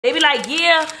They be like,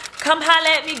 yeah, come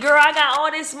holla at me, girl. I got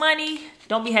all this money.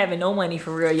 Don't be having no money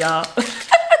for real, y'all.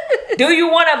 Do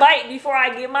you want a bite before I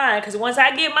get mine? Because once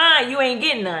I get mine, you ain't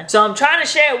getting none. So I'm trying to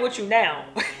share it with you now.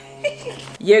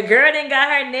 Your girl done got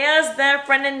her nails done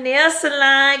from the nail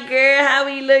salon. Girl, how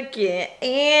we looking?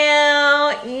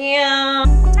 Ew, ew.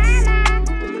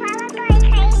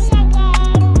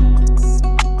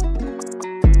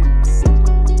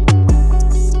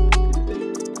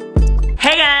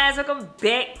 Hey guys, welcome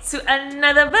back to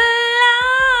another vlog.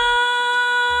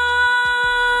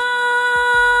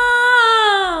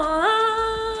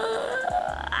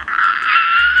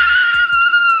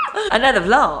 Another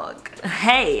vlog.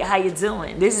 Hey, how you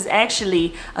doing? This is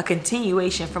actually a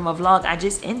continuation from a vlog I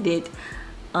just ended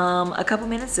a couple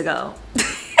minutes ago.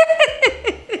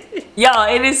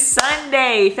 Y'all, it is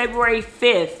Sunday, February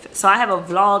 5th. So I have a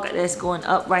vlog that's going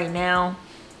up right now.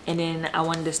 And then I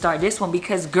wanted to start this one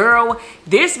because, girl,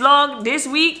 this vlog this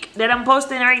week that I'm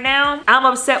posting right now, I'm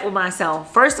upset with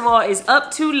myself. First of all, it's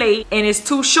up too late and it's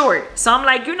too short. So I'm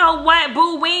like, you know what,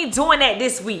 boo, we ain't doing that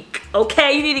this week.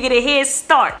 Okay, you need to get a head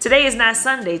start. Today is not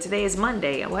Sunday, today is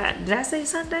Monday. What, did I say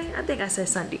Sunday? I think I said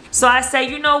Sunday. So I say,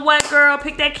 you know what, girl,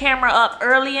 pick that camera up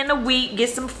early in the week, get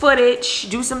some footage,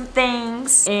 do some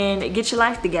things, and get your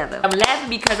life together. I'm laughing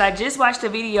because I just watched a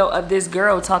video of this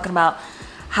girl talking about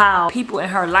how people in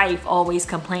her life always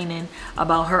complaining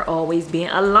about her always being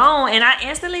alone. And I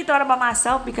instantly thought about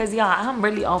myself because, y'all, I'm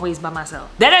really always by myself.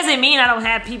 That doesn't mean I don't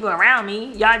have people around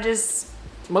me. Y'all just,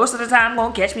 most of the time,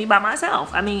 won't catch me by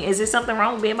myself. I mean, is there something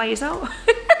wrong with being by yourself?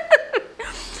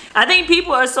 I think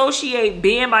people associate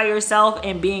being by yourself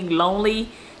and being lonely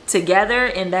together,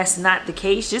 and that's not the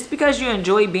case. Just because you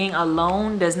enjoy being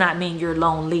alone does not mean you're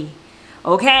lonely.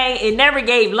 Okay, it never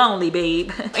gave lonely, babe.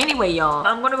 Anyway, y'all,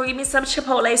 I'm gonna go get me some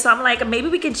Chipotle. So I'm like, maybe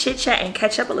we can chit chat and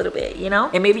catch up a little bit, you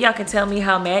know? And maybe y'all can tell me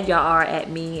how mad y'all are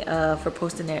at me for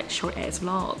posting that short ass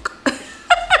vlog.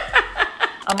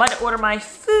 I'm about to order my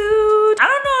food. I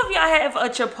don't know if y'all have a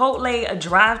Chipotle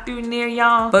drive-thru near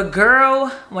y'all, but girl,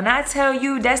 when I tell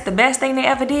you that's the best thing they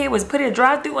ever did was put a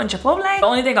drive-thru on Chipotle. The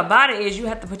only thing about it is you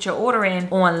have to put your order in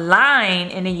online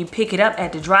and then you pick it up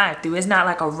at the drive-thru. It's not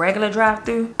like a regular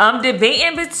drive-thru. I'm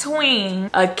debating between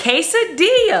a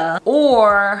quesadilla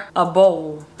or a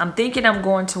bowl. I'm thinking I'm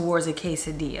going towards a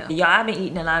quesadilla. Y'all, I've been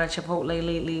eating a lot of Chipotle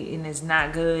lately and it's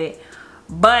not good,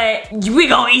 but we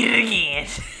gonna eat it again.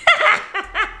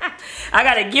 I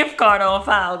got a gift card on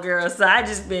file, girl, so I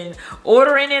just been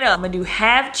ordering it up. I'm gonna do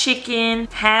half chicken,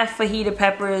 half fajita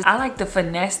peppers. I like to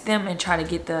finesse them and try to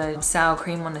get the sour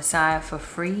cream on the side for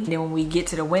free. And then when we get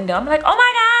to the window, I'm like, oh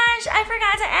my gosh, I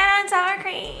forgot to add on sour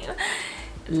cream.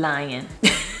 Lying.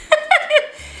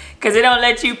 Because they don't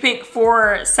let you pick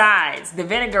 4 sides. The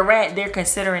vinaigrette, they're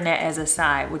considering that as a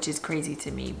side, which is crazy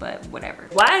to me, but whatever.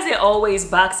 Why is it always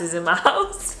boxes in my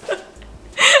house?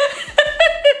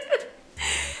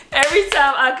 Every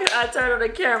time I turn on the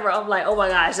camera, I'm like, oh my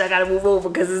gosh, I gotta move over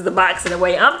because it's the box in the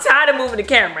way. I'm tired of moving the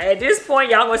camera. At this point,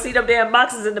 y'all gonna see them damn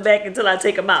boxes in the back until I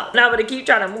take them out. Now I'm gonna keep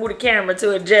trying to move the camera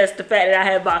to adjust the fact that I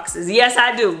have boxes. Yes,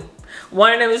 I do.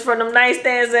 One of them is from them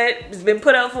nightstands that has been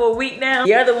put up for a week now.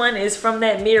 The other one is from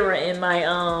that mirror in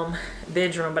my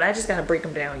bedroom, but I just gotta break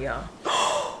them down, y'all.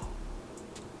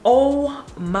 Oh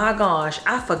my gosh,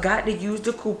 I forgot to use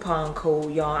the coupon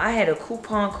code, y'all. I had a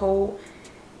coupon code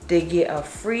to get a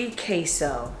free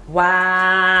queso.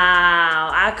 Wow,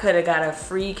 I could have got a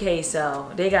free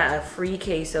queso. They got a free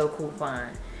queso coupon.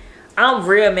 I'm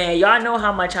real mad. Y'all know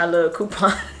how much I love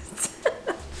coupons.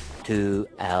 2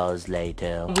 hours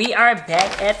later. We are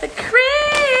back at the crib.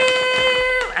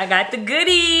 I got the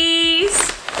goodies.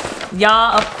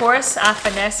 Y'all, of course, I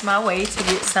finessed my way to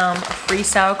get some free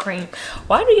sour cream.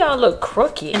 Why do y'all look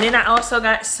crooked? And then I also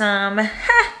got some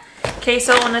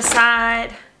queso on the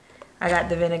side. I got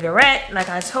the vinaigrette, like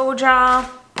I told y'all.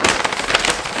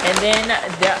 And then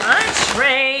the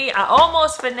entree, I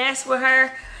almost finessed with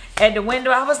her at the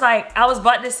window. I was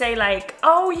about to say like,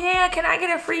 oh yeah, can I get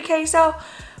a free queso?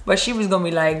 But she was gonna be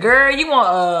like, girl, you want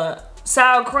a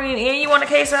sour cream and you want a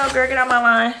queso? Girl, get out my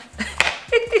mind.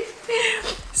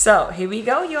 So here we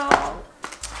go, y'all.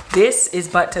 This is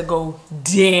about to go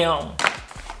down.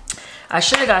 I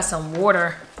should have got some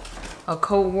water. A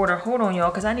cold water. Hold on, y'all,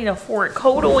 because I need a fork.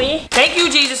 Hold on. Thank you,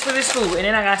 Jesus, for this food. And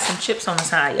then I got some chips on the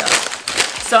side, y'all.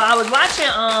 So I was watching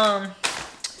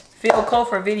Phil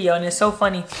Kofer video, and it's so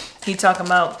funny. He talking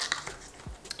about,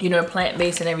 you know,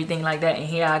 plant-based and everything like that. And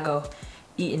here I go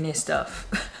eating this stuff.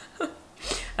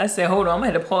 I said, hold on, I'm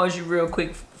gonna have to pause you real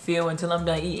quick, Phil, until I'm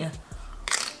done eating.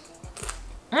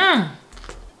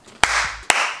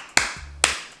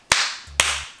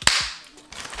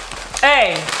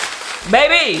 Hey.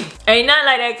 Baby, ain't nothing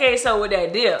like that queso with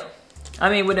that dip. I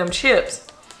mean, with them chips.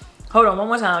 Hold on, one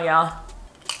more time, y'all.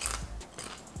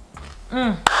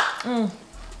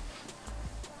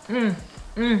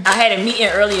 I had a meeting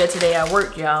earlier today at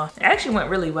work, y'all. It actually went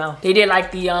really well. They did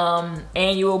like the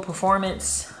annual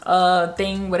performance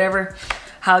thing, whatever.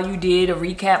 How you did a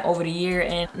recap over the year.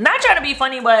 And not trying to be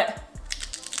funny, but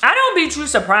I don't be too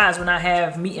surprised when I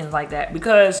have meetings like that,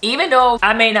 because even though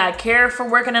I may not care for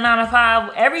working a 9 to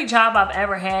 5, every job I've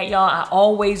ever had, y'all, I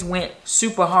always went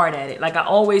super hard at it. Like I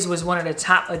always was one of the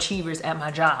top achievers at my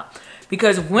job,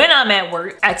 because when I'm at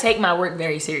work, I take my work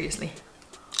very seriously.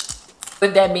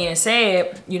 With that being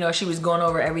said, you know, she was going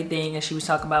over everything and she was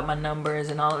talking about my numbers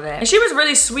and all of that. And she was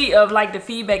really sweet of like the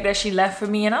feedback that she left for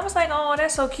me. And I was like, oh,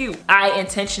 that's so cute. I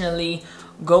intentionally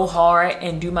go hard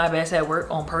and do my best at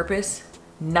work on purpose.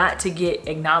 Not to get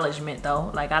acknowledgement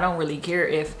though. Like I don't really care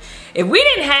if we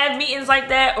didn't have meetings like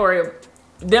that, or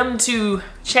them to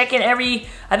check in I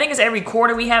think it's every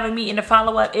quarter we have a meeting to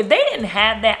follow up. If they didn't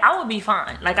have that, I would be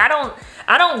fine. Like I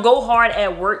don't go hard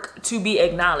at work to be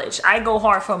acknowledged. I go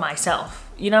hard for myself.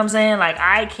 You know what I'm saying? Like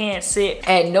I can't sit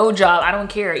at no job. I don't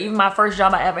care. Even my first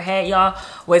job I ever had, y'all,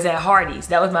 was at Hardee's.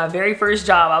 That was my very first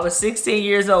job. I was 16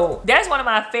 years old. That's one of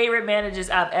my favorite managers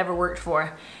I've ever worked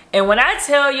for. And when I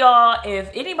tell y'all,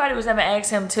 if anybody was ever asked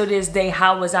him to this day,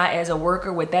 how was I as a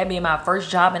worker with that being my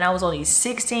first job and I was only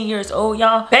 16 years old,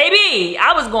 y'all, baby,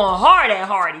 I was going hard at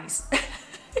Hardee's.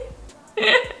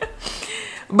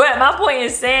 But my point in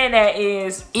saying that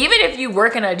is, even if you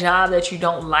work in a job that you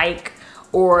don't like,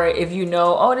 or if you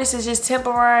know, oh, this is just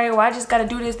temporary, or I just got to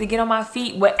do this to get on my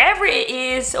feet, whatever it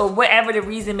is, or whatever the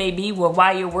reason may be,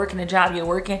 why you're working the job you're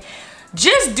working,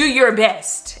 just do your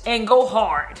best and go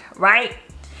hard, right?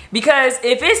 Because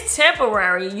if it's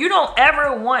temporary, you don't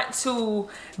ever want to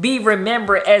be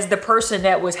remembered as the person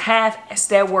that was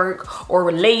half-assed at work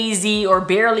or lazy or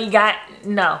barely got,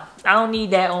 no, I don't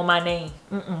need that on my name.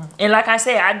 And like I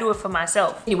said, I do it for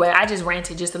myself. Anyway, I just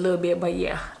ranted just a little bit, but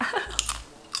yeah.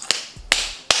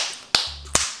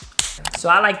 So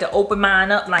I like to open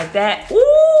mine up like that.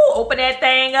 Ooh, open that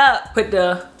thing up. Put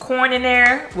the corn in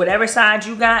there, whatever side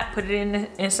you got, put it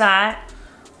inside.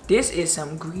 This is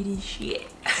some greedy shit.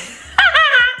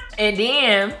 And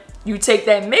then you take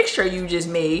that mixture you just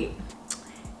made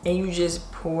and you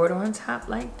just pour it on top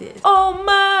like this. Oh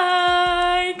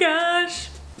my gosh.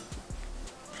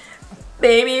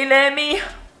 Baby, let me.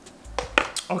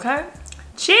 Okay.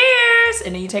 Cheers.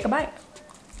 And then you take a bite.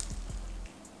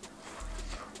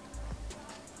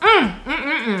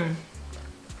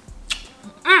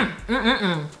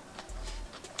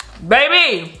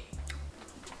 Baby.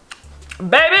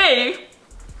 Baby.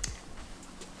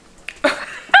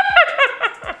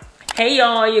 Hey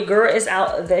y'all, your girl is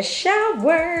out of the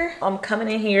shower. I'm coming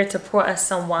in here to pour us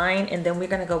some wine and then we're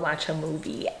gonna go watch a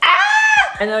movie.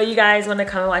 I know you guys want to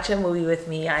come and watch a movie with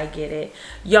me. I get it.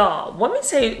 Y'all,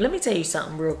 let me tell you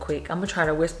something real quick. I'm gonna try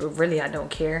to whisper. Really, I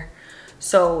don't care.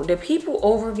 So the people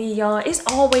over me, y'all, it's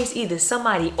always either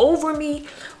somebody over me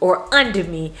or under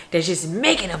me that's just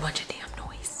making a bunch of damn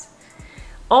noise.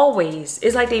 Always.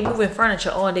 It's like they moving furniture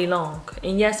all day long.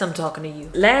 And yes, I'm talking to you.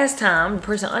 Last time, the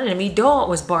person under me, dog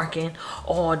was barking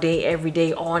all day, every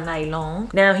day, all night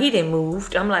long. Now he didn't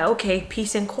move. I'm like, okay,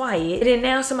 peace and quiet. And then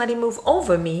now somebody moved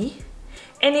over me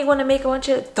and they want to make a bunch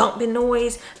of thumping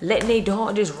noise, letting their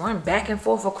dog just run back and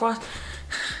forth across.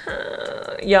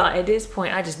 Y'all, at this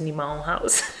point, I just need my own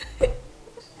house.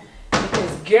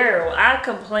 Because, girl, I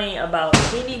complain about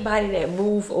anybody that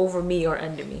move over me or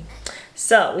under me.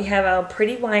 So, we have our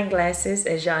pretty wine glasses,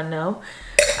 as y'all know.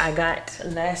 I got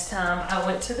last time I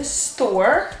went to the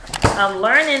store. I'm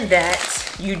learning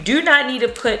that you do not need to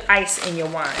put ice in your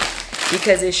wine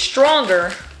because it's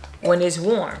stronger when it's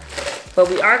warm. But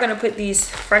we are going to put these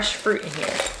fresh fruit in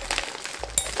here.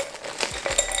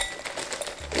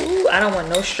 Ooh, I don't want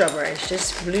no strawberries,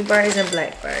 just blueberries and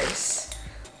blackberries.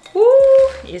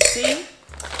 Ooh, you see?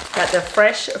 Got the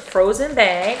fresh frozen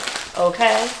bag.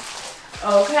 Okay.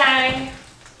 Okay.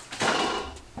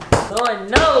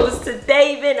 Lord knows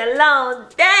today been a long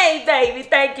day, baby.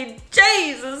 Thank you,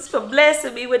 Jesus, for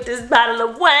blessing me with this bottle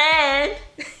of wine.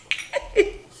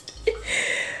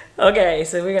 Okay,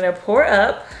 so we're gonna pour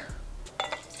up.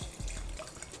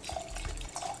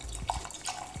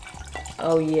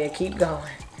 Oh yeah, keep going.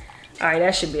 All right,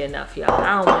 that should be enough, y'all.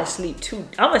 I don't want to sleep too.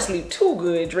 I'm gonna sleep too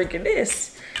good drinking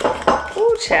this.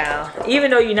 Ooh, child.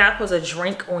 Even though you're not supposed to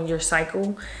drink on your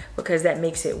cycle because that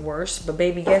makes it worse. But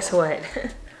baby, guess what?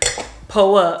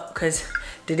 Pull up because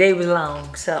the day was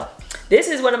long. So this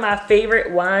is one of my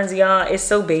favorite wines, y'all. It's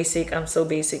so basic. I'm so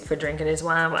basic for drinking this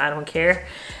wine, but I don't care.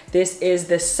 This is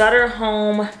the Sutter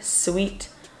Home Sweet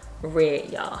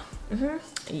red, y'all.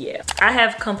 Yeah, I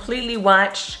have completely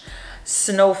watched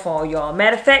Snowfall, y'all.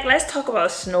 Matter of fact, let's talk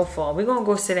about Snowfall. We're gonna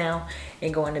go sit down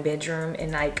and go in the bedroom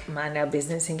and like mind our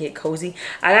business and get cozy.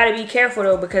 I gotta be careful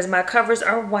though because my covers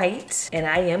are white and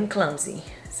I am clumsy.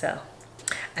 So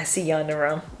I see y'all in the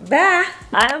room. Bye.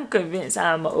 I am convinced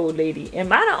I'm an old lady.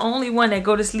 Am I the only one that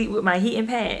go to sleep with my heating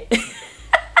pad?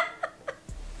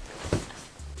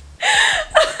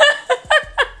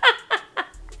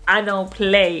 I don't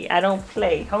play. I don't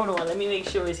play. Hold on. Let me make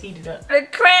sure it's heated up. The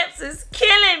cramps is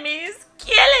killing me. It's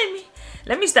killing me.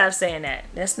 Let me stop saying that.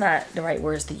 That's not the right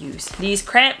words to use. These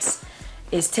cramps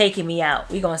is taking me out.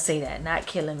 We gonna say that. Not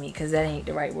killing me because that ain't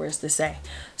the right words to say.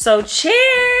 So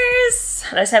cheers.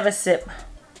 Let's have a sip.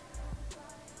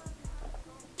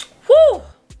 Woo.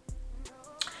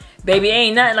 Baby,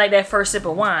 ain't nothing like that first sip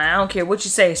of wine. I don't care what you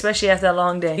say, especially after a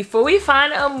long day. Before we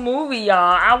find a movie, y'all,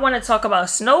 I want to talk about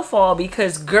Snowfall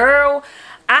because, girl,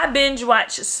 I binge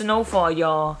watched Snowfall,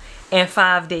 y'all, in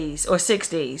 5 days or 6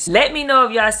 days. Let me know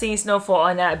if y'all seen Snowfall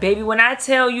or not, baby. When I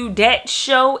tell you that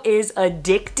show is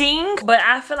addicting, but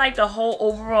I feel like the whole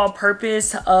overall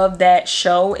purpose of that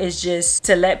show is just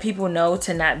to let people know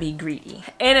to not be greedy.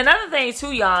 And another thing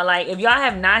too, y'all, like if y'all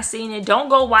have not seen it, don't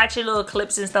go watch your little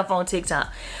clips and stuff on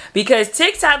TikTok because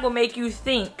TikTok will make you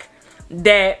think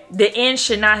that the end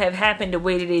should not have happened the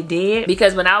way that it did.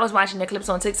 Because when I was watching the clips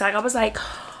on TikTok, I was like,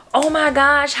 oh my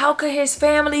gosh, how could his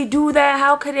family do that?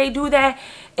 How could they do that?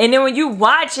 And then when you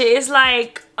watch it, it's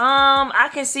like, I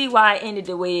can see why it ended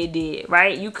the way it did,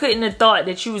 right? You couldn't have thought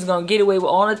that you was gonna get away with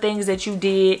all the things that you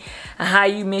did and how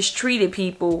you mistreated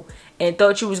people and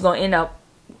thought you was gonna end up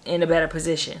in a better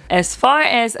position. As far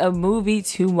as a movie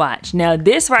to watch, now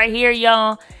this right here,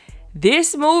 y'all,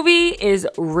 this movie is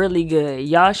really good.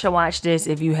 Y'all should watch this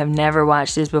if you have never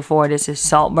watched this before. This is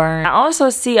Saltburn. I also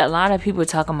see a lot of people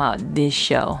talking about this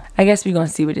show. I guess we're gonna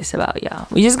see what it's about, y'all.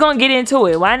 We just gonna get into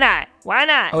it. Why not? Why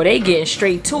not? Oh, they getting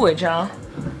straight to it, y'all.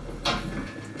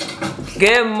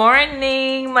 Good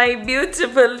morning, my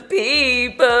beautiful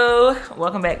people.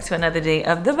 Welcome back to another day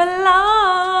of the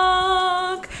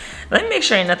vlog. Let me make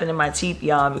sure ain't nothing in my teeth,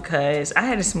 y'all, because I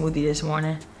had a smoothie this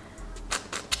morning.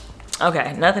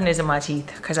 Okay, nothing is in my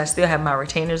teeth because I still have my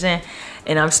retainers in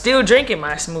and I'm still drinking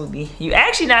my smoothie. You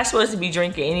actually not supposed to be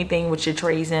drinking anything with your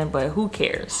trays in, but who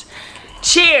cares?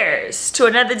 Cheers to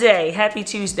another day. Happy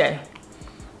Tuesday.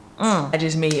 I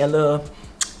just made a little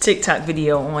TikTok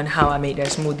video on how I made that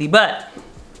smoothie, but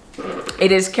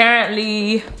it is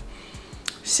currently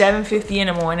 7:50 in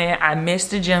the morning. I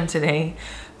missed the gym today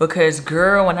because,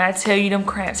 girl, when I tell you them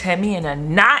cramps had me in a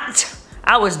knot,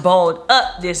 I was balled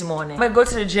up this morning. I'm gonna go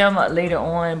to the gym later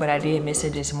on, but I did miss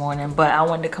it this morning. But I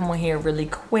wanted to come on here really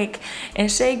quick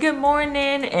and say good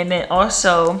morning and then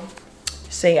also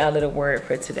say our little word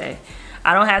for today.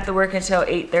 I don't have to work until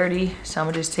 8:30, so I'm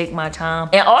gonna just take my time.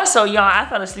 And also, y'all, I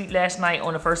fell asleep last night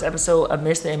on the first episode of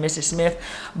Mr. and Mrs. Smith,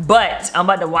 but I'm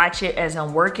about to watch it as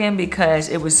I'm working because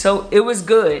it was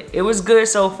good. It was good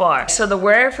so far. So the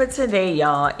word for today,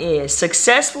 y'all, is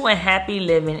successful and happy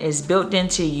living is built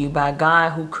into you by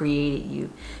God who created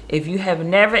you. If you have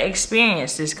never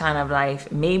experienced this kind of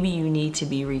life, maybe you need to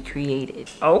be recreated.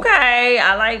 Okay,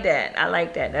 I like that. I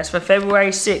like that. That's for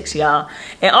February 6th, y'all.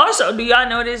 And also, do y'all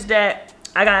notice that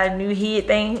I got a new head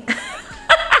thing?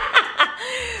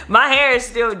 My hair is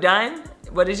still done,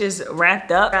 but it's just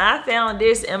wrapped up. I found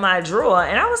this in my drawer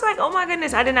and I was like, oh my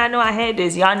goodness, I did not know I had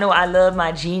this. Y'all know I love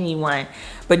my genie one.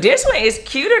 But this one is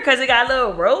cuter because it got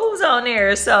little rose on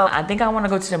there. So I think I want to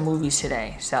go to the movies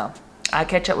today. So I'll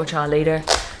catch up with y'all later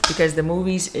because the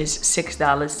movies is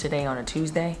 $6 today on a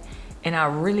Tuesday. And I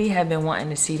really have been wanting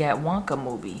to see that Wonka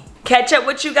movie. Catch up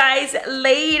with you guys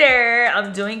later.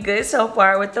 I'm doing good so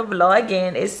far with the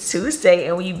vlogging. It's Tuesday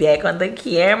and we back on the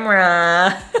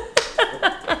camera.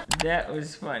 That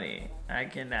was funny. I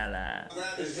cannot lie.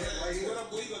 It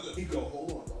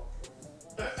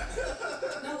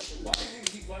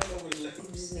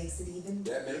just makes it even.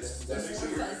 That makes it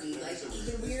fuzzy, like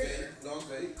even weirder.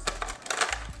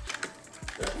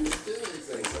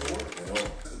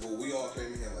 But we all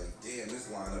came in here like, damn, this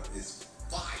lineup is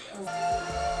fire.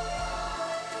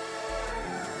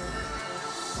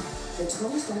 The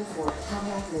 2024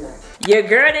 Powell lyric. Your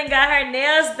girl done got her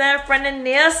nails done from the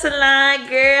nail salon,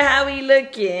 girl. How we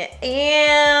looking?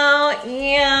 Ew,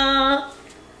 ew.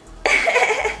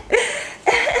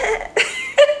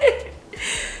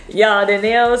 Y'all, the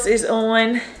nails is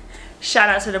on. Shout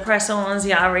out to the press-ons,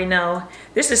 y'all already know.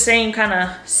 This is the same kind of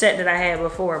set that I had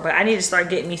before, but I need to start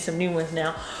getting me some new ones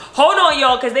now. Hold on,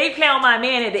 y'all, because they play on my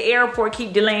man at the airport,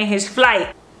 keep delaying his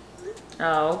flight.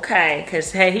 Okay,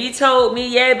 because hey, he told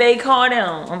me, yeah, babe, call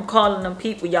them. I'm calling them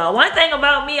people, y'all. One thing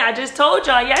about me, I just told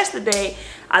y'all yesterday,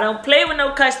 I don't play with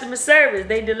no customer service.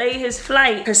 They delayed his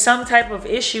flight because some type of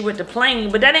issue with the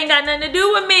plane, but that ain't got nothing to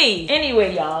do with me.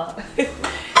 Anyway, y'all,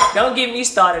 don't get me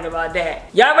started about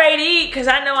that. Y'all ready to eat? Because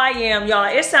I know I am, y'all.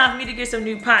 It's time for me to get some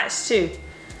new pots, too.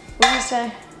 What did you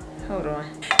say? Hold on.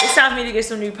 It's time for me to get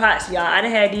some new pots, y'all. I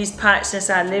done had these pots since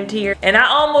I lived here. And I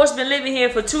almost been living here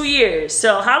for 2 years.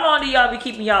 So how long do y'all be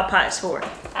keeping y'all pots for?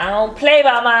 I don't play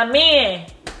by my men.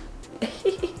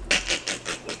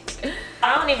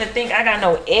 I don't even think I got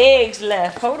no eggs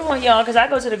left. Hold on, y'all, because I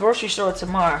go to the grocery store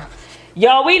tomorrow.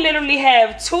 Y'all, we literally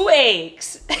have 2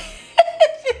 eggs.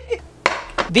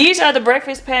 These are the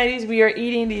breakfast patties we are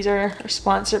eating. These are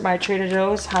sponsored by Trader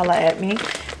Joe's. Holla at me.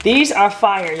 These are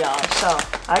fire, y'all. So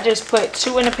I just put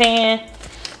 2 in the pan.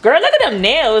 Girl, look at them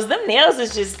nails. Them nails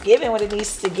is just giving what it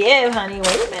needs to give, honey.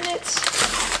 Wait a minute.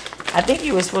 I think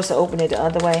you were supposed to open it the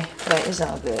other way, but it's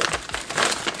all good.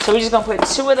 So we're just gonna put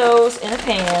 2 of those in the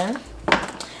pan.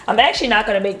 I'm actually not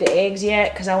gonna make the eggs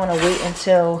yet because I want to wait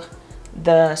until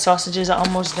the sausages are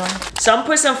almost done. So I'm gonna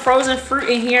put some frozen fruit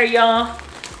in here, y'all,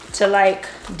 to like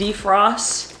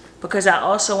defrost, because I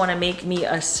also want to make me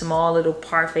a small little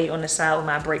parfait on the side with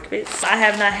my breakfast. I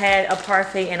have not had a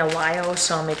parfait in a while,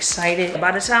 so I'm excited.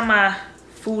 By the time my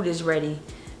food is ready,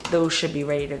 those should be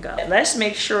ready to go. Let's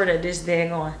make sure that this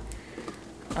daggone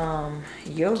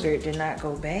yogurt did not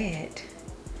go bad.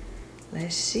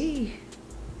 Let's see.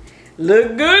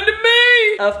 Look good to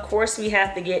me. Of course, we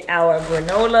have to get our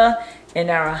granola and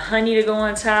our honey to go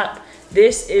on top.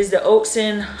 This is the oats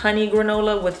and honey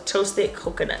granola with toasted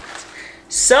coconuts.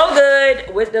 So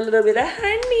good with a little bit of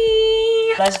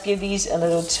honey. Let's give these a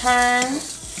little turn.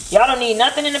 Y'all don't need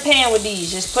nothing in the pan with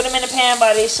these. Just put them in the pan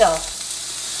by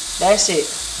themselves. That's it.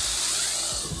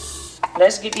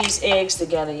 Let's get these eggs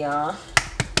together, y'all.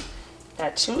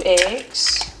 Got 2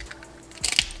 eggs.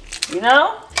 You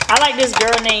know, I like this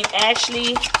girl named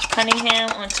Ashley Cunningham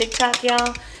on TikTok,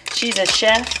 y'all. She's a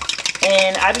chef,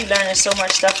 and I be learning so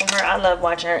much stuff from her. I love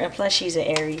watching her, and plus she's an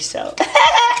Aries, so.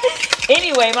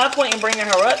 Anyway, my point in bringing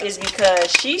her up is because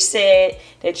she said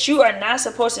that you are not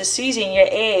supposed to season your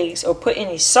eggs or put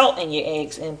any salt in your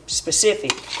eggs in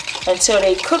specific until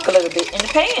they cook a little bit in the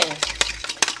pan.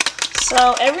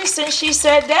 So ever since she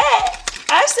said that,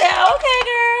 I said, okay,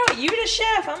 girl, you the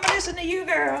chef. I'm gonna listen to you,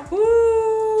 girl.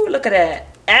 Woo, look at that.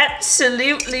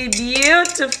 Absolutely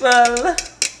beautiful.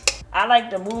 I like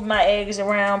to move my eggs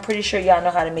around. Pretty sure y'all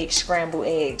know how to make scrambled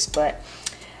eggs, but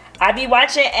I be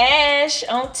watching Ash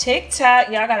on TikTok.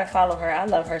 Y'all gotta follow her. I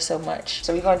love her so much.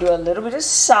 So we're gonna do a little bit of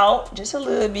salt, just a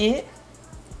little bit.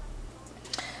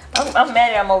 I'm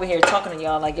mad that I'm over here talking to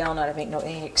y'all like y'all know how to make no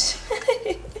eggs.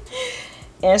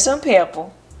 And some pepper.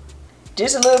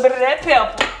 Just a little bit of that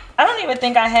pepper. I don't even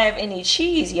think I have any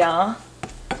cheese, y'all.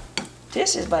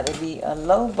 This is about to be a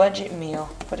low budget meal,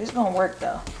 but it's gonna work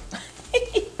though.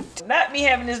 Not me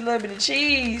having this little bit of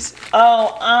cheese.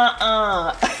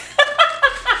 Oh,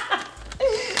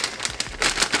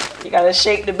 You gotta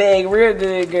shake the bag real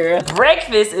good, girl.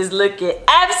 Breakfast is looking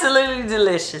absolutely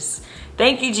delicious.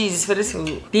 Thank you, Jesus, for this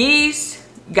food. These,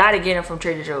 gotta get them from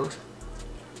Trader Joe's.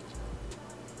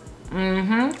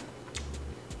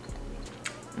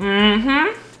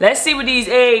 Let's see what these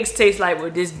eggs taste like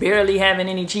with this barely having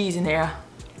any cheese in there.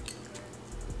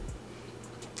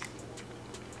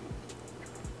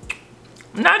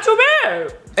 Not too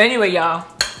bad. Anyway, y'all,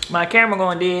 my camera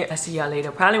going dead. I'll see y'all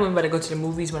later. Probably when we better go to the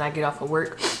movies when I get off of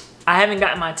work. I haven't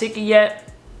gotten my ticket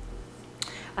yet.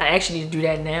 I actually need to do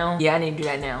that now. Yeah, I need to do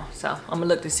that now. So I'm gonna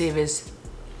look to see if it's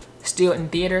still in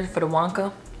theater for the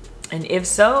Wonka. And if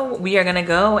so, we are gonna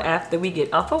go after we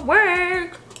get off of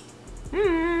work.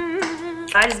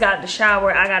 I just got the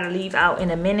shower. I gotta leave out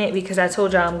in a minute because I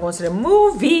told y'all I'm going to the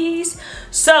movies.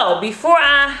 So before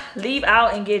I leave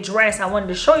out and get dressed, I wanted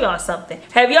to show y'all something.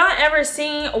 Have y'all ever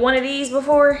seen one of these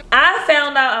before? I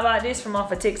found out about this from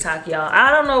off of TikTok, y'all.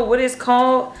 I don't know what it's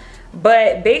called,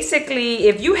 but basically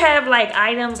if you have like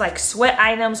items like sweat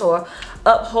items or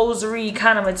upholstery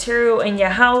kind of material in your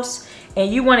house and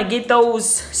you want to get those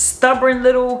stubborn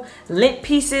little lint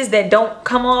pieces that don't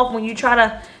come off when you try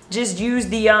to just use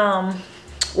the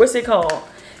what's it called,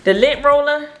 the lint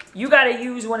roller, you got to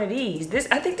use one of these.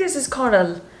 I think this is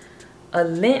called a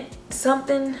lint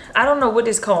something. I don't know what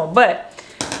it's called, but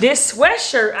this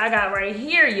sweatshirt I got right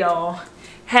here, y'all,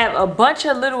 have a bunch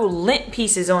of little lint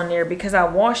pieces on there because I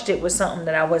washed it with something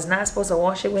that I was not supposed to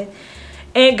wash it with.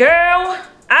 And girl,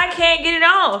 I can't get it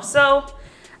off. So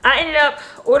I ended up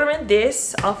ordering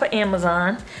this off of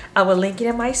Amazon. I will link it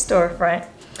in my storefront.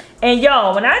 And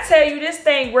y'all, when I tell you this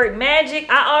thing worked magic,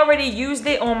 I already used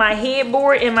it on my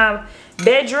headboard in my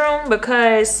bedroom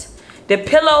because the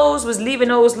pillows was leaving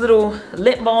those little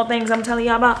lint ball things I'm telling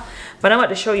y'all about. But I'm about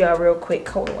to show y'all real quick.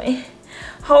 Hold on.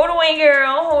 Hold on,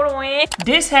 girl. Hold on.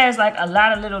 This has like a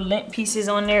lot of little lint pieces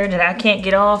on there that I can't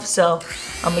get off. So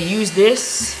I'm gonna use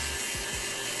this.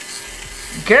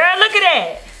 Girl, look at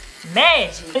that.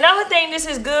 Magic. Another thing this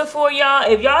is good for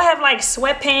y'all, if y'all have like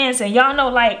sweatpants and y'all know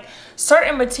like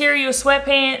certain material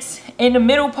sweatpants in the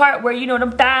middle part where you know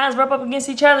them thighs rub up against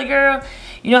each other, girl,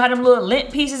 you know how them little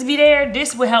lint pieces be there,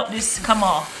 this will help this come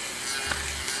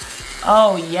off.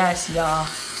 Oh yes, y'all.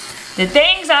 The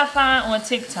things I find on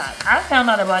TikTok, I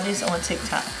found out about this on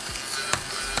TikTok.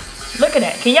 Look at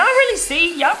that. Can y'all really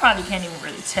see? Y'all probably can't even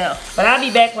really tell, but I'll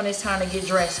be back when it's time to get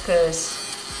dressed because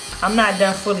I'm not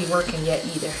done fully working yet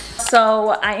either.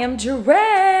 So I am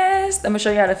dressed. I'm gonna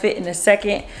show you how to fit in a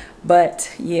second.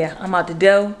 But yeah, I'm out the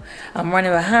door. I'm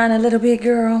running behind a little bit,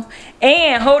 girl.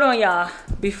 And hold on, y'all.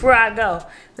 Before I go,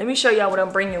 let me show y'all what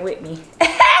I'm bringing with me.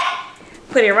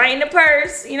 Put it right in the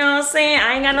purse. You know what I'm saying?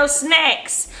 I ain't got no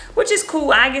snacks, which is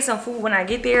cool. I get some food when I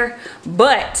get there.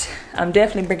 But I'm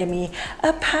definitely bringing me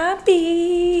a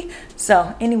puppy.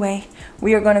 So anyway,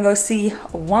 we are gonna go see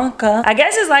Wonka. I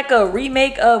guess it's like a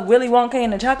remake of Willy Wonka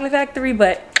and the Chocolate Factory,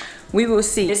 but we will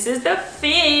see. This is the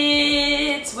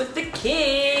fit with the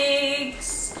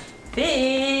kicks.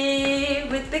 Fit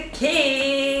with the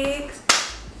kicks.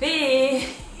 Fit.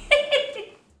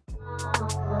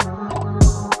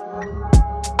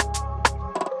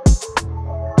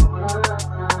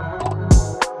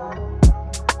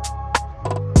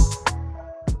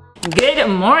 Good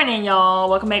morning, y'all.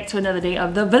 Welcome back to another day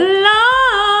of the vlog.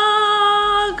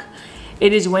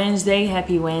 It is Wednesday.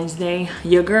 Happy Wednesday.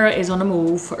 Your girl is on the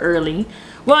move early.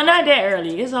 Well, not that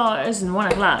early. It's 1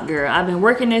 o'clock, girl. I've been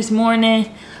working this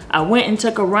morning. I went and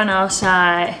took a run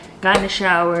outside, got in the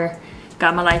shower,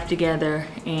 got my life together,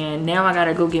 and now I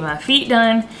gotta go get my feet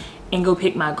done and go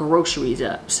pick my groceries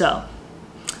up. So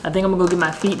I think I'm gonna go get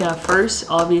my feet done first,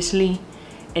 obviously,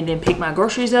 and then pick my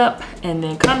groceries up and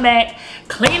then come back,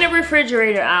 clean the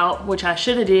refrigerator out, which I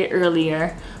should have did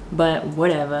earlier, but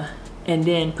whatever, and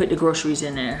then put the groceries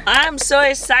in there. I'm so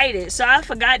excited. So I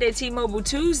forgot that T-Mobile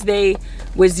Tuesday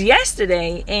was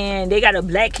yesterday, and they got a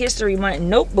Black History Month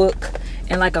notebook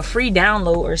and like a free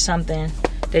download or something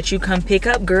that you come pick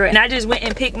up, girl. And I just went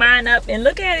and picked mine up, and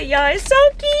look at it, y'all. It's so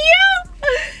cute.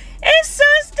 It's so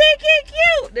stinking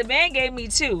cute. The man gave me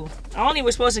 2. I only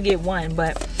was supposed to get 1,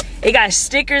 but it got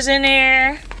stickers in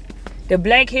there, the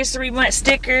Black History Month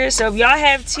stickers. So if y'all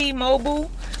have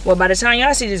T-Mobile, well, by the time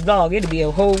y'all see this vlog, it'll be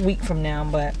a whole week from now.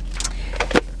 But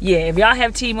yeah, if y'all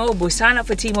have T-Mobile, sign up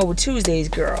for T-Mobile Tuesdays,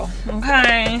 girl.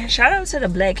 Okay, shout out to the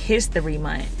Black History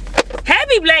Month.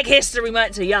 Happy Black History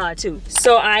Month to y'all too.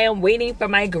 So I am waiting for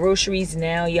my groceries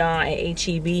now, y'all, at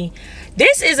HEB.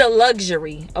 This is a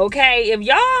luxury, okay? If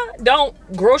y'all don't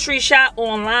grocery shop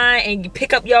online and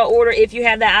pick up y'all order if you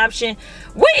have that option,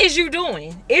 what is you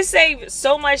doing? It saves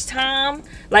so much time.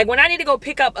 Like when I need to go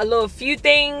pick up a little few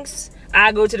things,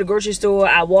 I go to the grocery store,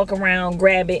 I walk around,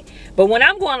 grab it. But when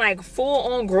I'm going like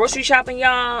full on grocery shopping,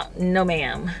 y'all, no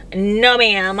ma'am. No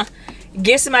ma'am.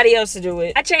 Get somebody else to do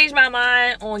it. I changed my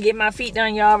mind on getting my feet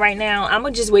done, y'all, right now. I'm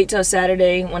gonna just wait till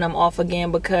Saturday when I'm off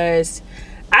again, because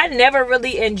I never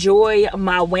really enjoy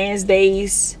my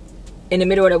Wednesdays in the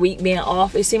middle of the week being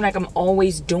off. It seems like I'm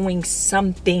always doing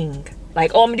something.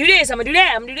 Like, oh, I'm gonna do this, I'm gonna do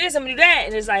that, I'm gonna do this, I'm gonna do that.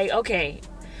 And it's like, okay,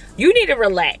 you need to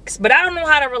relax. But I don't know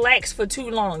how to relax for too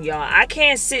long, y'all. I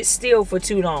can't sit still for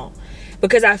too long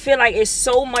because I feel like it's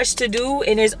so much to do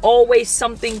and there's always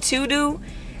something to do,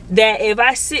 that if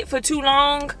I sit for too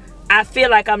long, I feel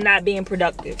like I'm not being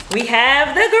productive. We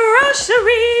have the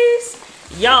groceries.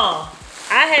 Y'all,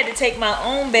 I had to take my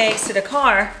own bags to the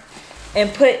car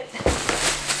and put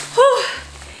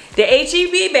the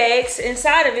HEB bags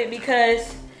inside of it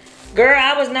because, girl,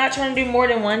 I was not trying to do more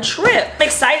than 1 trip. I'm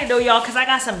excited though, y'all, because I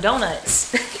got some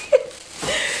donuts.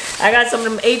 I got some of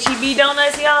them HEB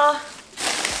donuts, y'all.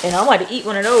 And I'm about to eat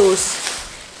one of those.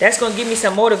 That's going to give me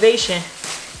some motivation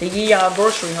to give y'all a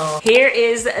grocery haul. Here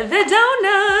is the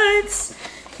donuts.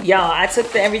 Y'all, I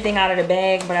took everything out of the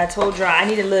bag, but I told y'all I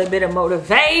need a little bit of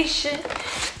motivation.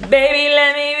 Baby,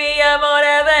 let me be your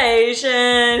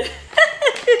motivation.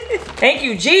 Thank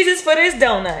you, Jesus, for this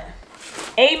donut.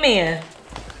 Amen.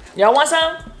 Y'all want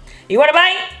some? You want a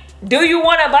bite? Do you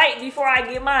want a bite before I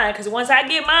get mine? Because once I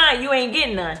get mine, you ain't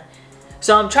getting none.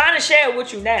 So I'm trying to share it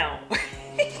with you now.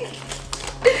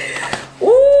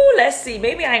 Ooh, let's see.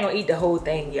 Maybe I ain't gonna eat the whole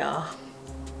thing, y'all.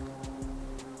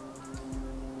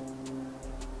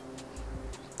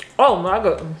 Oh my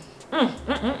God.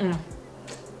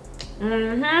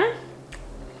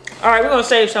 Mm-hmm. All right, we're gonna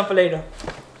save some for later.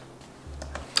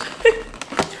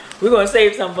 We're gonna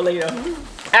save some for later.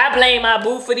 I blame my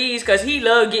boo for these because he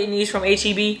loved getting these from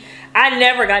HEB. I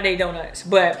never got their donuts,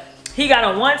 but he got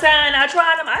them one time and I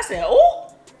tried them. I said,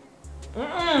 oh.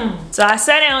 So I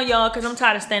sat down, y'all, because I'm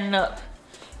tired of standing up.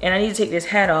 And I need to take this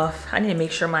hat off. I need to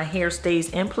make sure my hair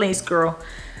stays in place, girl,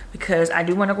 because I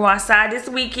do want to go outside this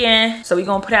weekend. So we're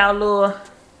gonna put our little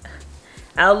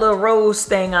rose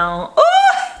thing on.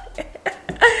 Ooh!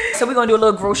 So we're gonna do a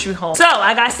little grocery haul. So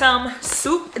I got some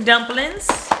soup dumplings.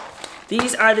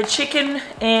 These are the chicken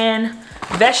and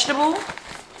vegetable.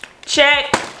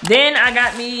 Check. Then I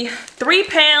got me 3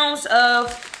 pounds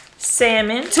of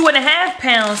salmon, 2.5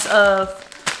 pounds of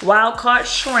wild caught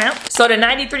shrimp. So the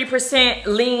 93%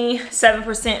 lean,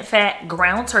 7% fat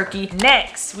ground turkey.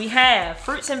 Next, we have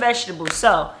fruits and vegetables.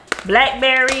 So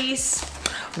blackberries,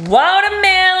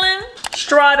 watermelon,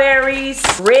 strawberries,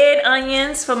 red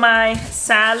onions for my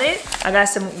salad. I got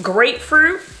some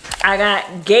grapefruit. I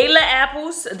got Gala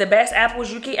apples, the best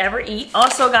apples you can ever eat.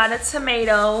 Also got a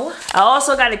tomato. I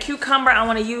also got a cucumber. I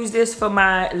want to use this for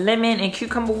my lemon and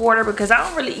cucumber water because I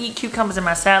don't really eat cucumbers in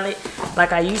my salad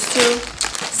like I used to.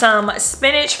 Some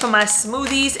spinach for my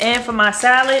smoothies and for my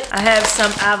salad. I have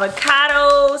some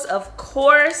avocados, of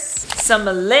course. Some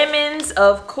lemons,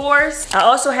 of course. I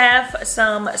also have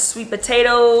some sweet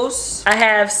potatoes. I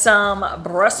have some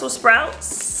Brussels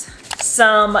sprouts.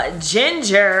 Some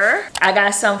ginger. I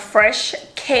got some fresh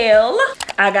kale.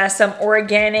 I got some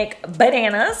organic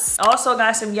bananas. Also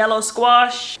got some yellow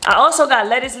squash. I also got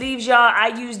lettuce leaves, y'all. I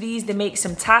use these to make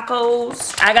some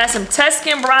tacos. I got some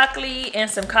Tuscan broccoli and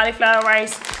some cauliflower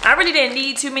rice. I really didn't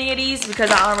need too many of these because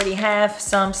I already have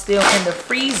some still in the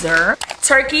freezer.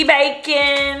 Turkey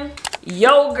bacon,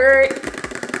 yogurt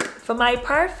for my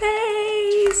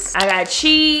parfaits. I got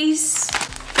cheese.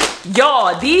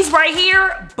 Y'all, these right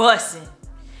here, bussin'.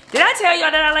 Did I tell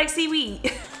y'all that I like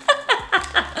seaweed?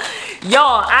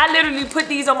 Y'all, I literally put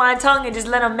these on my tongue and just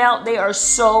let them melt. They are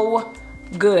so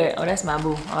good. Oh, that's my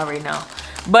boo. I already know.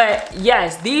 But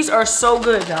yes, these are so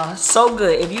good, y'all. So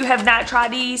good. If you have not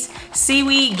tried these,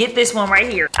 seaweed, get this one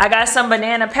right here. I got some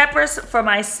banana peppers for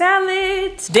my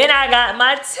salad. Then I got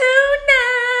my tuna.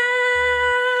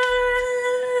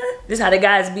 This is how the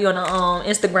guys be on the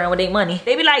Instagram with their money.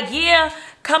 They be like, yeah,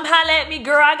 come holla at me,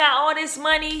 girl. I got all this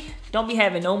money. Don't be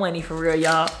having no money for real,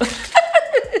 y'all.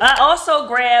 I also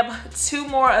grabbed 2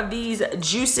 more of these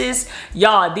juices.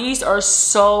 Y'all, these are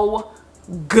so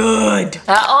good.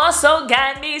 I also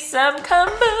got me some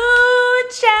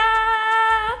kombucha.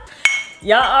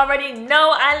 Y'all already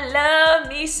know I love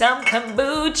me some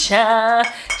kombucha.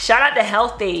 Shout out to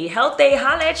Healthy. Healthy,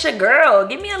 holla at your girl.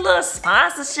 Give me a little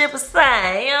sponsorship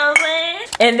aside, you know what I'm saying?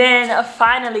 And then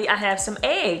finally, I have some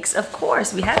eggs. Of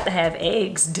course, we have to have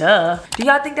eggs, duh. Do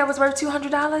y'all think that was worth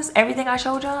 $200? Everything I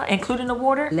showed y'all, including the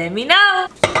water? Let me know.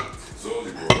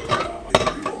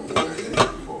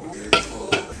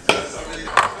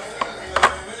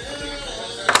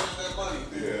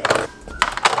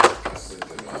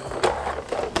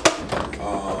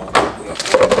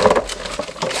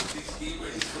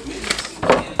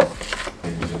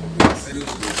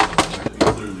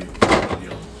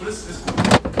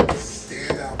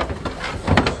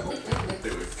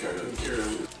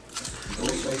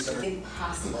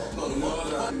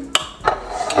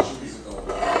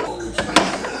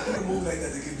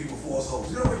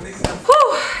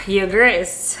 Your girl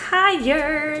is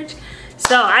tired.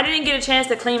 So I didn't get a chance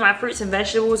to clean my fruits and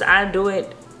vegetables. I'll do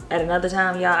it at another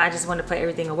time, y'all. I just want to put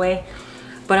everything away.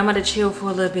 But I'm gonna chill for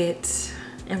a little bit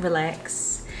and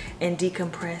relax and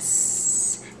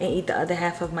decompress and eat the other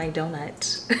half of my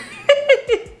donut.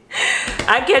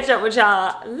 I'll catch up with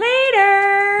y'all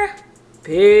later.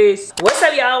 Peace. What's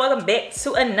up, y'all? Welcome back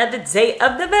to another day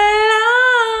of the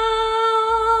vlog.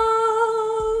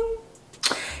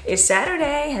 It's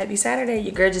Saturday. Happy Saturday.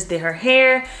 Your girl just did her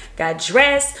hair, got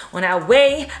dressed, on our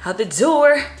way out the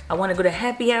door. I want to go to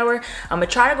happy hour. I'm gonna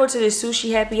try to go to the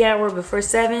sushi happy hour before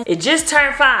 7. It just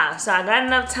turned 5, so I got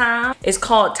enough time. It's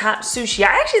called Top Sushi.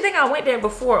 I actually think I went there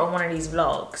before on one of these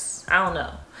vlogs. I don't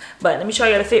know. But let me show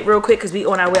y'all the fit real quick because we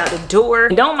on our way out the door.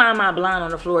 Don't mind my blind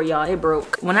on the floor, y'all. It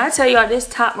broke. When I tell y'all this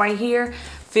top right here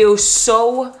feels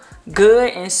so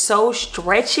good and so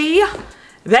stretchy,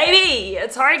 baby,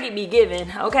 Target be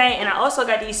giving, okay? And I also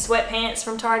got these sweatpants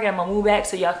from Target. I'm gonna move back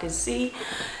so y'all can see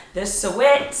the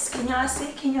sweats. Can y'all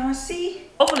see? Can y'all see?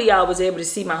 Hopefully y'all was able to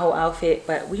see my whole outfit,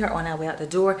 but we are on our way out the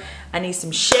door. I need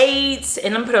some shades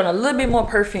and I'm gonna put on a little bit more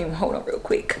perfume. Hold on real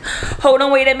quick. Hold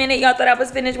on, wait a minute. Y'all thought I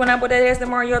was finished when I bought that ass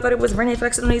tomorrow. Y'all thought it was Renee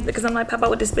flexing on these because I'm like Papa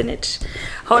with the spinach.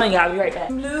 Hold on, y'all, be right back.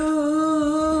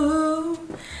 Blue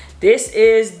This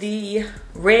is the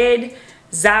red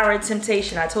Zara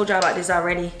Temptation. I told y'all about this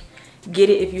already.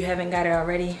 Get it if you haven't got it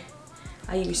already.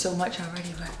 I use so much already,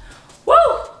 but woo!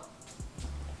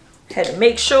 Had to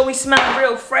make sure we smell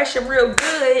real fresh and real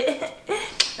good.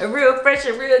 Real fresh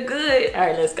and real good. All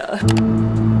right, let's go.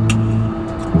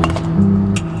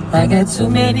 I got too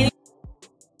many,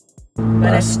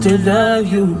 but I still love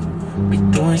you. Be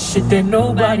doing shit that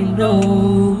nobody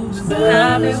knows. But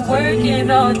I've been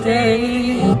working all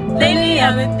day. Lately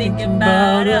I've been thinking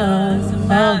about us,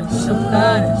 about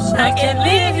us. I can't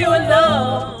leave you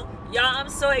alone. Y'all, I'm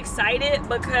so excited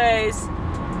because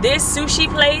this sushi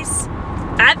place,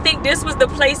 I think this was the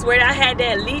place where I had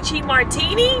that lychee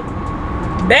martini.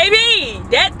 Baby,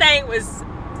 that thing was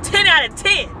 10 out of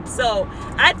 10. So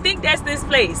I think that's this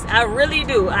place. I really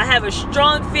do. I have a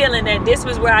strong feeling that this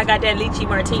was where I got that lychee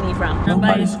martini from.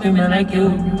 Nobody's screaming like you.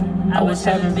 I was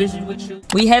having vision with you.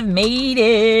 We have made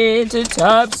it to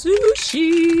Top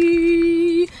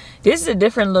Sushi. This is a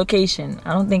different location.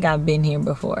 I don't think I've been here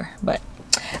before, but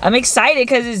I'm excited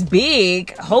because it's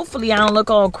big. Hopefully I don't look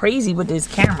all crazy with this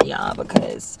camera, y'all,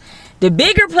 because the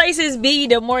bigger places be,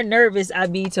 the more nervous I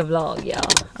be to vlog,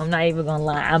 y'all. I'm not even gonna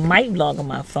lie. I might vlog on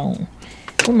my phone.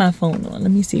 Put my phone on.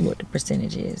 Let me see what the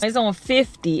percentage is. It's on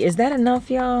 50. Is that enough,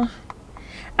 y'all?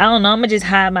 I don't know. I'm gonna just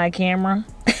hide my camera.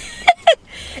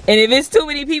 And if it's too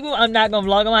many people, I'm not gonna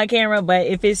vlog on my camera. But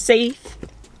if it's safe,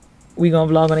 we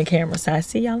gonna vlog on the camera. So I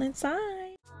see y'all inside.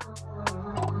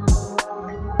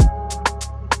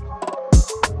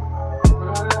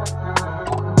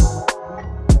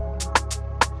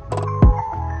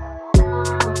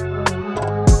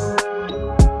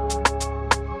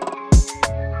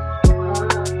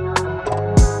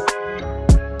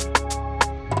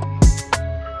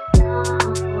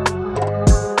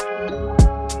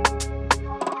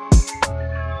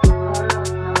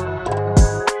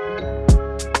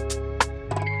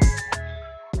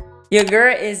 Your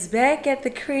girl is back at the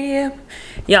crib.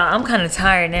 Y'all, I'm kind of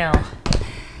tired now.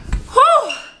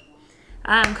 Whew!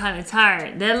 I'm kind of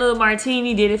tired. That little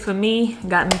martini did it for me.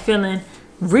 Got me feeling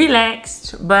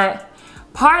relaxed. But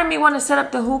part of me want to set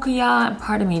up the hookah, y'all, and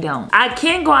part of me don't. I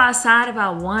can go outside if I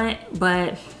want,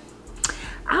 but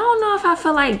I don't know if I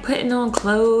feel like putting on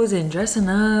clothes and dressing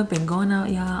up and going out,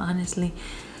 y'all, honestly.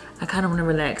 I kind of want to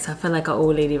relax. I feel like an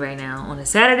old lady right now on a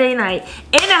Saturday night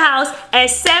in the house at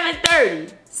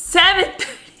 7:30.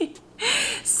 7:30.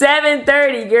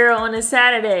 7:30, girl, on a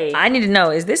Saturday. I need to know,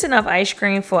 is this enough ice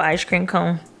cream for an ice cream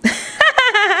cone?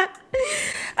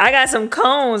 I got some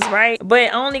cones, right? But I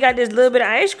only got this little bit of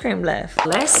ice cream left.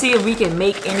 Let's see if we can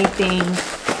make anything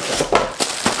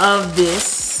of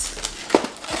this.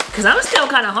 Because I'm still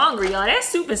kind of hungry, y'all. That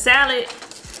soup and salad,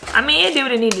 I mean, it did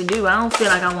what it needed to do. I don't feel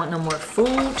like I want no more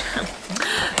food.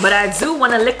 But I do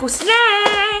want a little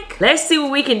snack. Let's see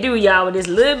what we can do, y'all, with this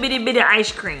little bitty bit of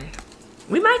ice cream.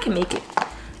 We might can make it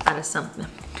out of something.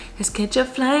 Let's catch a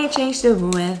flight, change the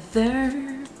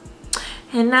weather.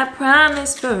 And I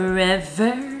promise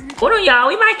forever. Hold on, y'all.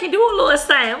 We might can do a little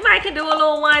thing. We might can do a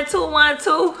little 1, 2, 1,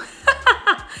 2.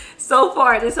 So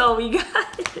far, this all we got.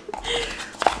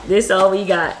 This all we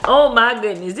got. Oh my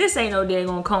goodness. This ain't no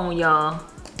daggone cone, y'all.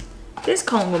 This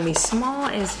cone gonna be small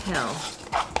as hell.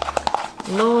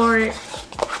 Lord,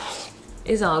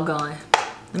 it's all gone.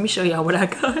 Let me show y'all what I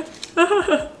got.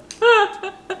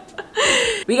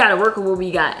 We gotta work with what we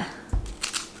got.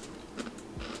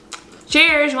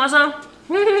 Cheers, want some?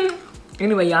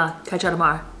 Anyway, y'all, catch y'all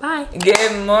tomorrow. Bye.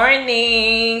 Good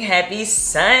morning. Happy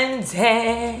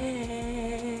Sunday.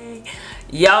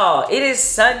 Y'all, it is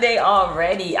Sunday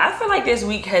already. I feel like this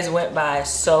week has went by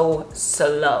so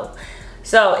slow.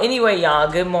 So anyway, y'all,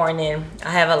 good morning. I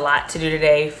have a lot to do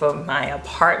today for my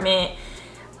apartment.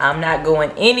 I'm not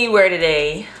going anywhere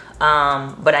today,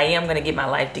 but I am gonna get my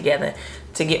life together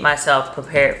to get myself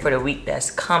prepared for the week that's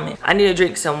coming. I need to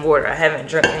drink some water. I haven't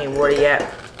drank any water yet,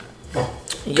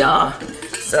 y'all.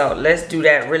 So let's do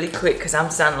that really quick because I'm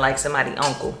sounding like somebody's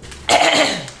uncle.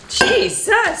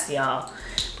 Jesus, y'all.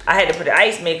 I had to put the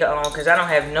ice maker on because I don't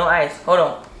have no ice. Hold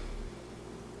on.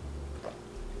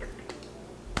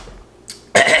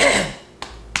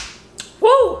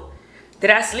 Woo!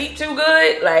 Did I sleep too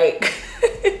good? Like,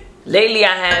 lately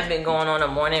I have been going on a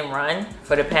morning run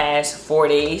for the past 4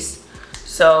 days.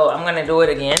 So I'm gonna do it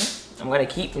again. I'm gonna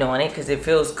keep doing it because it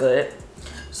feels good.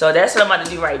 So that's what I'm about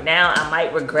to do right now. I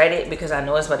might regret it because I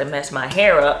know it's about to mess my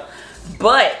hair up.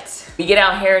 But we get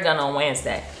our hair done on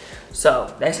Wednesday.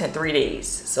 So that's in 3 days.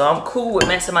 So I'm cool with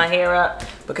messing my hair up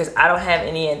because I don't have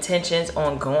any intentions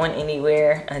on going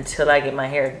anywhere until I get my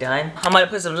hair done. I'm gonna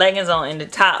put some leggings on in the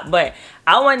top, but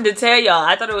I wanted to tell y'all,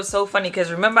 I thought it was so funny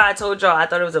because remember I told y'all I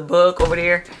thought it was a bug over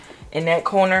there in that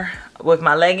corner with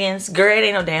my leggings. Girl, it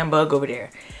ain't no damn bug over there.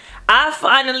 I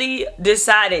finally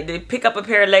decided to pick up a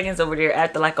pair of leggings over there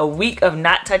after like a week of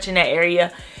not touching that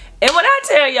area. And when I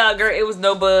tell y'all, girl, it was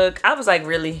no bug, I was like,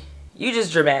 really? You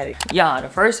just dramatic. Y'all, the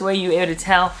first way you able to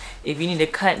tell if you need to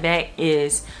cut back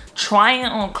is trying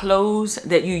on clothes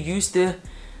that you used to,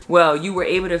 well, you were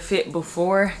able to fit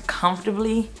before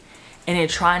comfortably, and then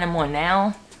trying them on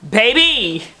now.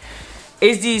 Baby!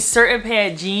 It's these certain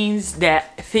pair of jeans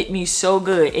that fit me so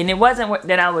good. And it wasn't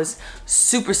that I was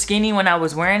super skinny when I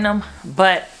was wearing them,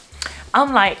 but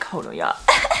I'm like, hold on y'all.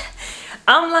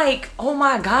 I'm like, oh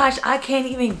my gosh, I can't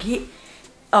even get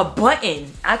a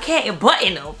button. I can't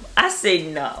button them. I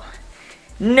said no.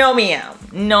 No ma'am,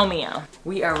 no ma'am.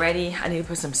 We are ready. I need to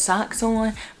put some socks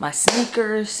on, my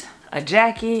sneakers, a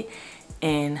jacket,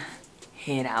 and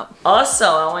head out. Also,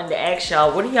 I wanted to ask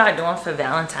y'all, what are y'all doing for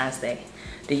Valentine's Day?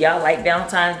 Do y'all like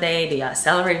Valentine's Day? Do y'all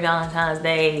celebrate Valentine's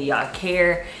Day? Do y'all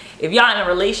care? If y'all in a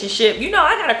relationship, you know,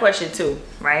 I got a question too,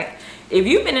 right? If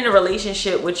you've been in a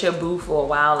relationship with your boo for a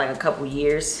while, like a couple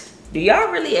years, do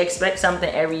y'all really expect something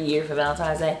every year for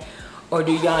Valentine's Day? Or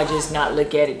do y'all just not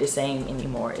look at it the same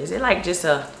anymore? Is it like just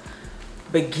a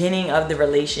beginning of the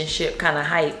relationship kind of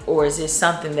hype? Or is it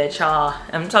something that y'all,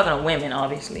 I'm talking to women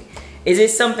obviously, is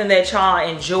it something that y'all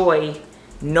enjoy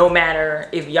no matter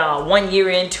if y'all 1 year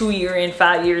in, 2 year in,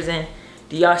 5 years in?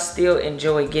 Do y'all still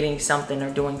enjoy getting something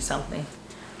or doing something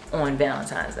on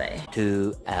Valentine's Day?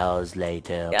 2 hours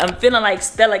later. I'm feeling like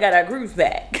Stella got her groove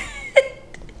back.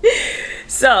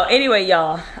 So anyway,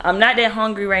 y'all, I'm not that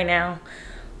hungry right now.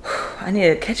 I need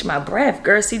to catch my breath,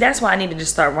 girl. See, that's why I needed to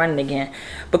start running again.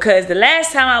 Because the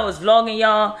last time I was vlogging,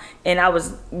 y'all, and I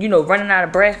was, you know, running out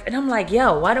of breath. And I'm like,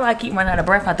 yo, why do I keep running out of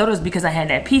breath? I thought it was because I had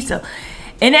that pizza.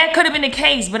 And that could have been the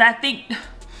case, but I think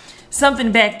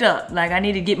something backed up. Like, I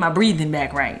need to get my breathing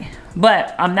back right.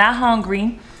 But I'm not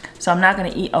hungry, so I'm not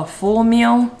going to eat a full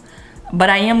meal. But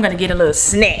I am going to get a little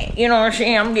snack. You know what I'm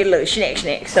saying? I'm going to get a little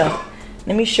snack. So,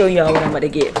 let me show y'all what I'm going to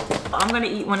get. I'm going to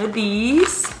eat one of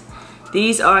these.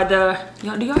 These are the,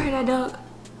 y'all, do y'all hear that dog?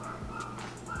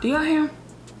 Do y'all hear him?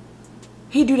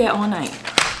 He do that all night.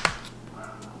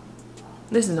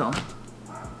 Listen to him.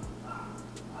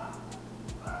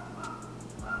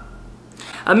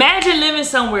 Imagine living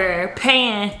somewhere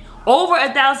paying over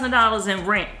 $1,000 in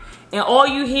rent and all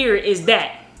you hear is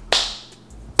that.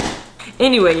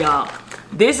 Anyway, y'all,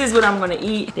 this is what I'm gonna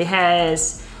eat. It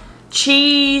has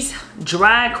cheese,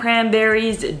 dried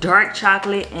cranberries, dark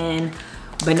chocolate, and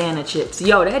banana chips.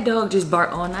 Yo, that dog just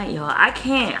barked all night, y'all. I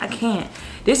can't.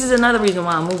 This is another reason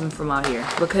why I'm moving from out here,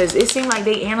 because it seems like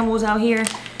they animals out here,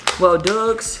 well,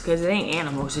 dogs, because it ain't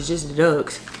animals, it's just the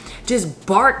dogs, just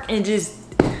bark and just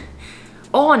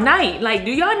all night. Like,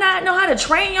 do y'all not know how to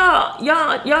train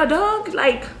y'all dog?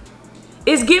 Like,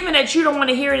 it's given that you don't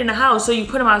want to hear it in the house, so you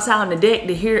put them outside on the deck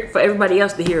to hear it, for everybody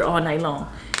else to hear it all night long.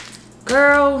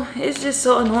 Girl, it's just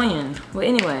so annoying. But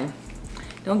anyway,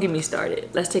 don't get me started.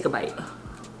 Let's take a bite.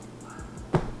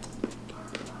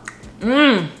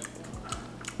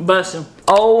 Bussin'.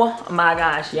 Oh my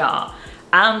gosh, y'all.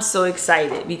 I'm so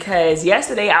excited because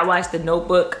yesterday I watched The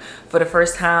Notebook for the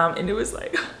first time and it was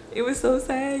like, it was so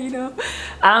sad, you know.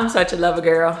 I'm such a lover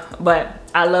girl, but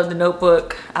I love The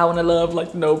Notebook. I want to love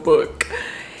like The Notebook.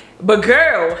 But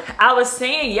girl, I was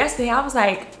saying yesterday, I was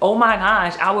like, oh my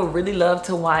gosh, I would really love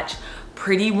to watch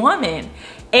Pretty Woman.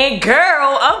 And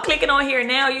girl, I'm clicking on here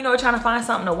now, you know, trying to find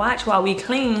something to watch while we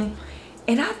clean.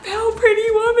 And I found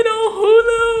Pretty Woman on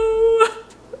Hulu.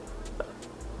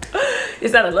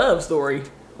 It's not a love story.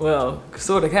 Well,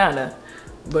 sort of, kind of.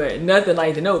 But nothing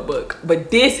like The Notebook.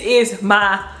 But this is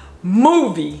my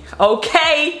movie,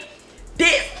 okay?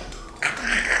 This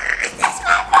is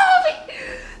my movie.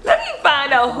 Let me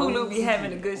find out Hulu be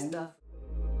having the good stuff.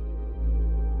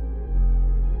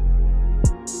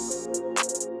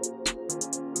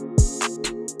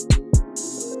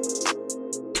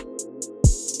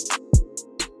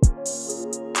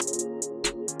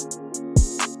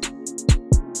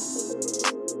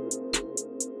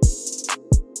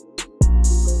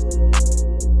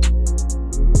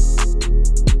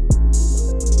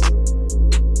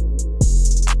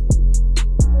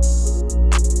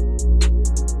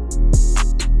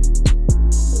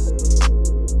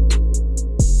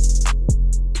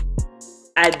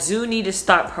 I do need to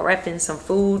start prepping some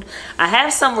food. I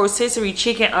have some rotisserie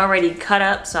chicken already cut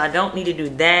up, so I don't need to do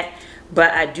that.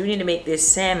 But I do need to make this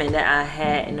salmon that I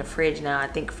had in the fridge now, I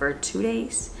think for 2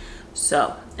 days.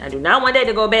 So I do not want that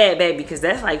to go bad, baby, because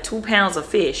that's like 2 pounds of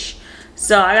fish.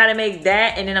 So I gotta make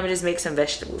that, and then I'm gonna just make some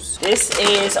vegetables. This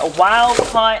is a wild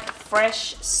caught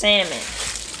fresh salmon.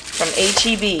 from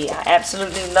HEB. I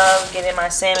absolutely love getting my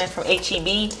salmon from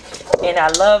HEB. And I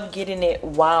love getting it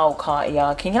wild caught,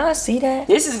 y'all. Can y'all see that?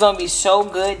 This is going to be so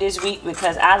good this week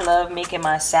because I love making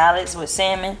my salads with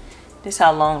salmon. This is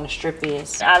how long the strip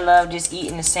is. I love just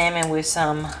eating the salmon with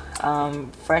some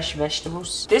fresh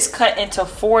vegetables. This cut into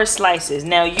 4 slices.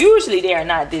 Now, usually they are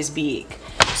not this big.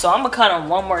 So I'm going to cut them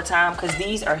one more time because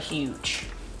these are huge.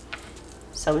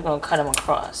 So we're going to cut them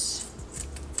across.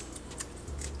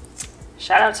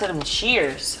 Shout out to them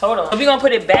shears. Hold on. We're going to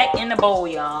put it back in the bowl,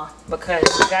 y'all, because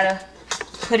we got to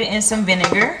put it in some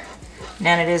vinegar.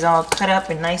 Now that it is all cut up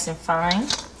and nice and fine.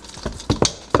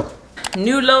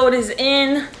 New load is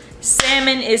in.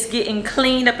 Salmon is getting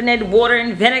cleaned up in that water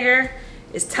and vinegar.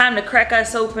 It's time to crack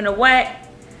us open a whack.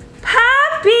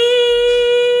 Poppy!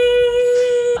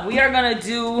 We are gonna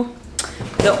do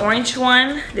the orange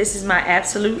one. This is my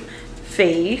absolute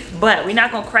fave, but we're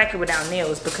not gonna crack it without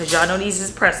nails because y'all know these is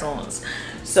press-ons.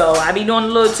 So I be doing a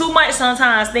little too much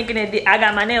sometimes thinking that I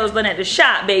got my nails done at the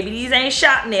shop, baby. These ain't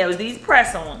shop nails, these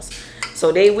press-ons.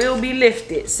 So they will be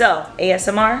lifted. So,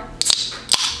 ASMR.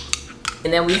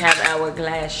 And then we have our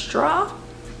glass straw.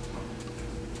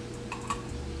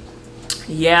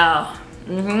 Yeah.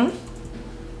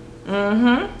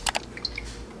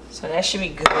 So that should be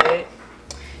good.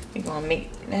 We're gonna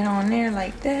make that on there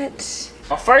like that.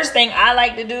 The first thing I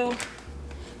like to do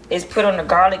is put on the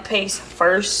garlic paste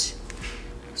first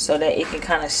so that it can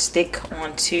kind of stick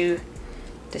onto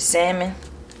the salmon,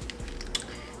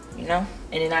 you know,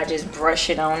 and then I just brush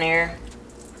it on there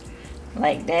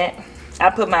like that. I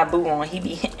put my boo on. He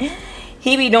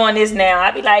be doing this now.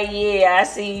 I be like, yeah, I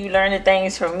see you learning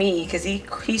things from me, because he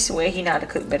swear he know how to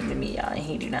cook better than me, y'all, and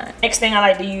he do not. Next thing I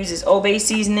like to use is Old Bay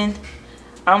seasoning.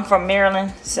 I'm from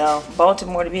Maryland, so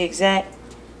Baltimore to be exact.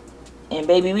 And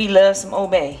baby, we love some Old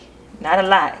Bay. Not a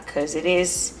lot, because it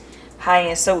is high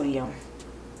in sodium.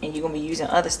 And you're going to be using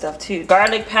other stuff too.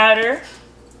 Garlic powder.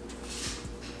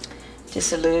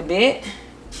 Just a little bit.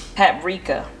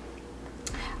 Paprika.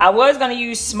 I was going to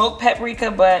use smoked paprika,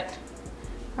 but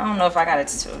I don't know if I got a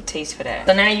taste for that.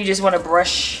 So now you just want to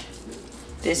brush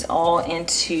this all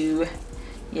into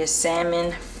your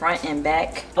salmon front and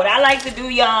back. What I like to do,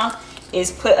 y'all,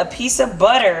 is put a piece of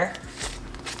butter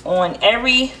on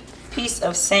every piece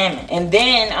of salmon. And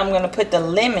then I'm going to put the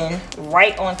lemon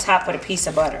right on top of the piece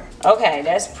of butter. Okay,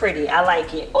 that's pretty. I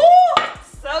like it. Ooh,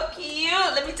 so cute.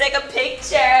 Let me take a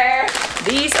picture.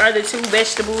 These are the 2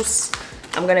 vegetables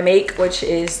I'm gonna make, which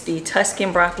is the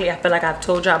Tuscan broccoli. I feel like I've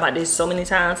told y'all about this so many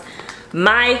times.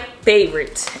 My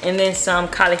favorite. And then some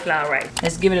cauliflower rice.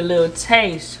 Let's give it a little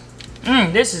taste.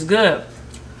 This is good.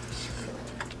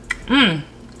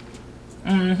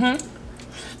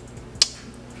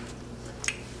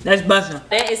 That's busting.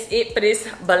 That is it for this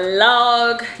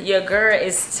vlog. Your girl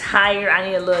is tired. I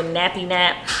need a little nappy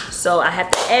nap. So I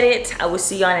have to edit. I will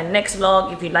see y'all in the next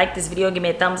vlog. If you like this video, give me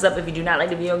a thumbs up. If you do not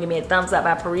like the video, give me a thumbs up.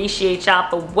 I appreciate y'all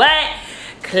for what?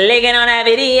 Clicking on that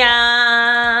video.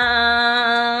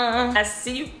 I'll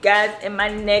see you guys in my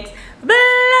next vlog.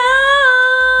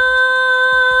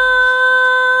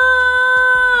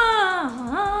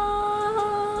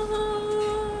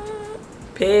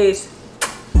 Peace.